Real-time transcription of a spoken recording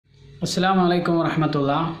അസ്സലാമു അലൈക്കും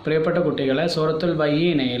വറഹ്മത്തുള്ളാഹി. പ്രിയപ്പെട്ട കുട്ടികളെ, സൂറത്തുൽ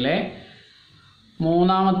ബയ്യീനയിലെ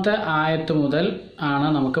 3-ാമത്തെ ആയത്ത് മുതൽ ആണ്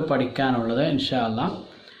നമുക്ക് പഠിക്കാനുള്ളത് ഇൻഷാ അല്ലാഹ്.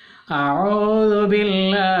 അഊദു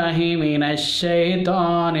ബില്ലാഹി മിനശ്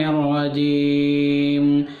ശൈത്വാനിർ റജീം.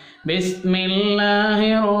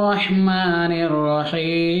 ബിസ്മില്ലാഹിർ റഹ്മാനിർ റഹീം.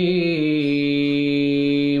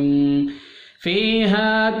 ഫീഹാ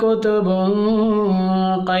കുതുബുൻ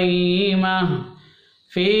ഖയ്യിമah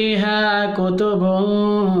فيها كتب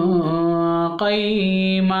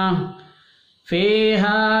قيمة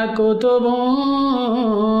فيها كتب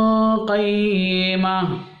قيمة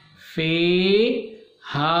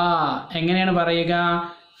فيها എങ്ങനെയാണ് പറയുക?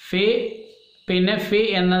 ഫി പിന്നെ ഫി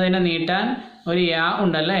എന്നതിനെ നീട്ടാൻ ഒരു യാ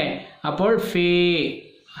ഉണ്ടല്ലേ, അപ്പോൾ ഫി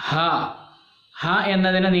ഹ ഹ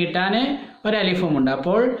എന്നതിനെ നീട്ടാൻ ഒരു അലിഫും ഉണ്ട്,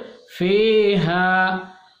 അപ്പോൾ ഫീഹ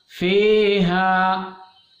ഫീഹ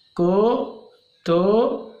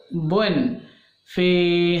കുതുബുൻ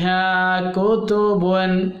ഫീഹാ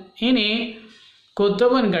കുതുബുൻ. ഇനി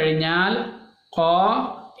കുതുബുൻ കഴിഞ്ഞാൽ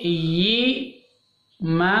ഖയ്യിമ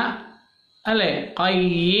അല്ലേ,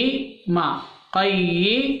 ഖയ്യിമ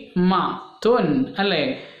ഖയ്യിമത്തുൻ അല്ലേ,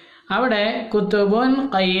 അവിടെ കുതുബുൻ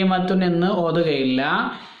ഖയ്യിമത്തുൻ എന്ന് ഓതുകയില്ല.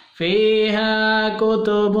 ഫീഹാ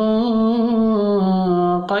കുതുബുൻ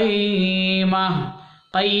ഖയ്യിമ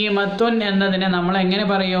ഖയ്യിമത്തുൻ എന്നതിനെ നമ്മൾ എങ്ങനെ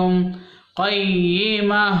പറയും?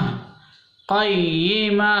 ഖയ്യിമ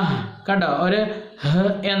ഖയ്യിമ. കണ്ടോ, ഒരു ഹ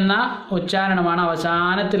എന്ന ഉച്ചാരണമാണ്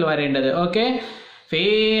അവസാനത്തിൽ വരേണ്ടത്. ഓക്കെ,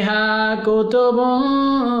 ഫീഹാ കുതുബുൻ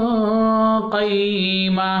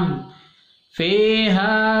ഖയ്യിമ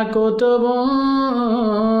ഫീഹാ കുതുബുൻ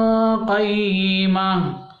ഖയ്യിമ.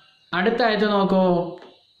 അടുത്ത ആയത്ത് നോക്കൂ.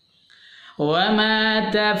 വമാ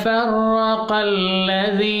തഫറഖല്ലദീന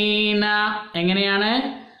എങ്ങനെയാണ്?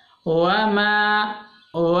 വമാ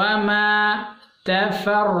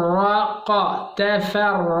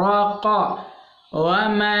تفرق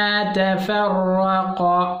وما تفرق.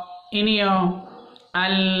 ഇനിയോ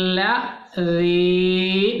الذين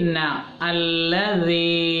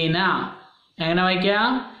എങ്ങനെ വായിക്കാം?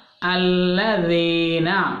 الذين.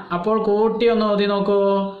 അപ്പോൾ കൂട്ടി ഒന്ന് ഓതി നോക്കൂ.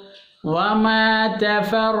 وما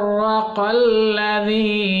تفرق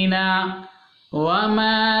الذين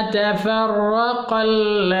وما تفرق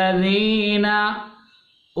الذين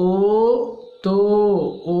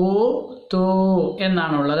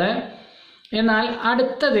എന്നാണുള്ളത്. എന്നാൽ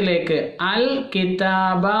അടുത്തതിലേക്ക് അൽ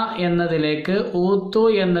കിതാബ എന്നതിലേക്ക് ഊത്തു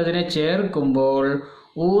എന്നതിനെ ചേർക്കുമ്പോൾ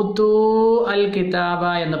ഊത്തു അൽ കിതാബ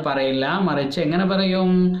എന്ന് പറയില്ല, മറിച്ച് എങ്ങനെ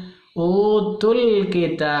പറയും? ഊത്തുൽ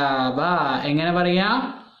കിതാബ. എങ്ങനെ പറയാം?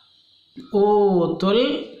 ഊത്തുൽ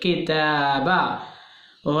കിതാബ.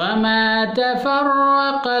 وما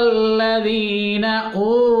تفرق الذين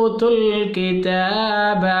أوتوا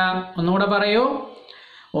الكتاب. ഒന്നുകൂടെ പറയൂ.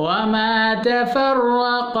 وما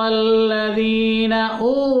تفرق الذين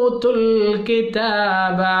أوتوا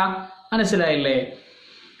الكتاب. മനസ്സിലായില്ലേ?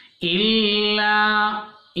 ഇല്ലാ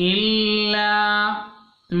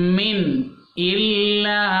മിൻ.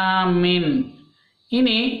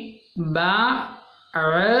 ഇനി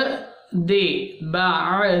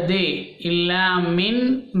ബഅദി ഇല്ലാ മിൻ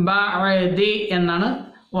ബഅദി എന്നാണ്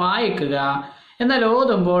വായിക്കുക. എന്നാൽ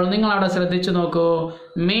ഓതുമ്പോൾ നിങ്ങൾ അവിടെ ശ്രദ്ധിച്ചു നോക്കൂ.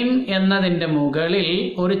 മിൻ എന്നതിൻ്റെ മുകളിൽ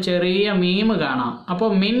ഒരു ചെറിയ മീം കാണാം, അപ്പോൾ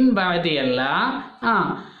മിൻ ബഅദി അല്ല,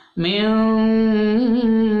 മിൻ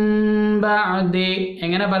ബഅദി.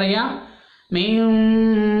 എങ്ങനെ പറയാം? മിൻ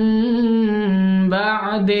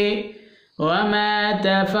ബഅദി. وما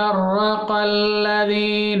تفرق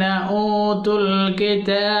الذين أوتوا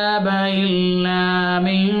الكتاب إلا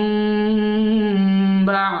من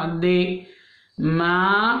بعد ما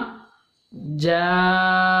جاءتهم.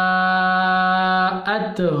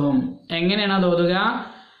 എങ്ങനെയാണ് അത് ഓതുക?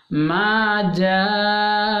 ما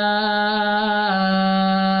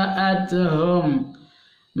جاءتهم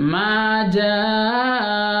ما جاءتهم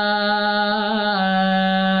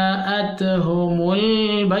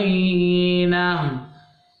البينة.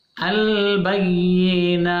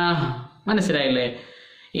 മനസ്സിലായില്ലേ?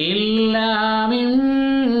 ഇല്ലാ മിൻ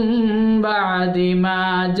ബഅദി മാ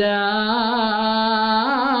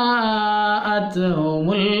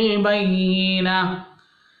ജാഅത്ഹുമുൽ ബയ്യിന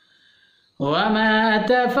വമാ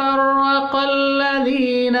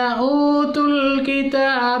തഫറഖല്ലദീന ഊതുൽ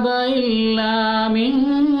കിതാബ ഇല്ലാ മിൻ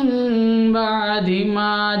ബഅദി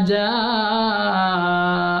മാ ജാഅത്ഹും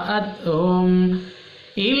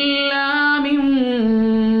ഇല്ലാ മിൻ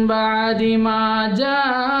ബഅദി മാ ജാഅത്ഹുമുൽ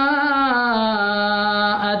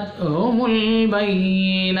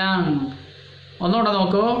ബയ്യിന. ഒന്നുകൂടെ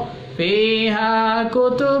നോക്കൂ. ഫീഹാ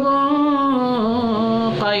കുതുബുൻ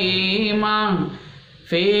ഖയ്യിമ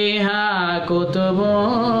ഫീഹാ കുതുബുൻ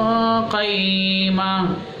ഖയ്യിമ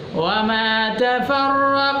وما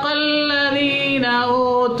تفرق الذين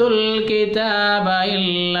أوتوا الكتاب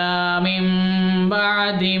إلا من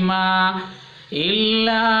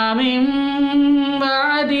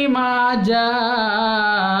بعد ما جاءتهم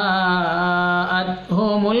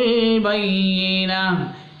البينة.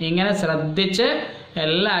 ഇങ്ങനെ ശ്രദ്ധിച്ച്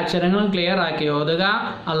എല്ലാ അക്ഷരങ്ങളും ക്ലിയർ ആക്കി ഓതുക.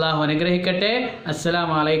 അള്ളാഹു അനുഗ്രഹിക്കട്ടെ.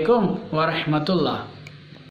 അസ്സലാമു അലൈക്കും വറഹ്മത്തുള്ളാഹി.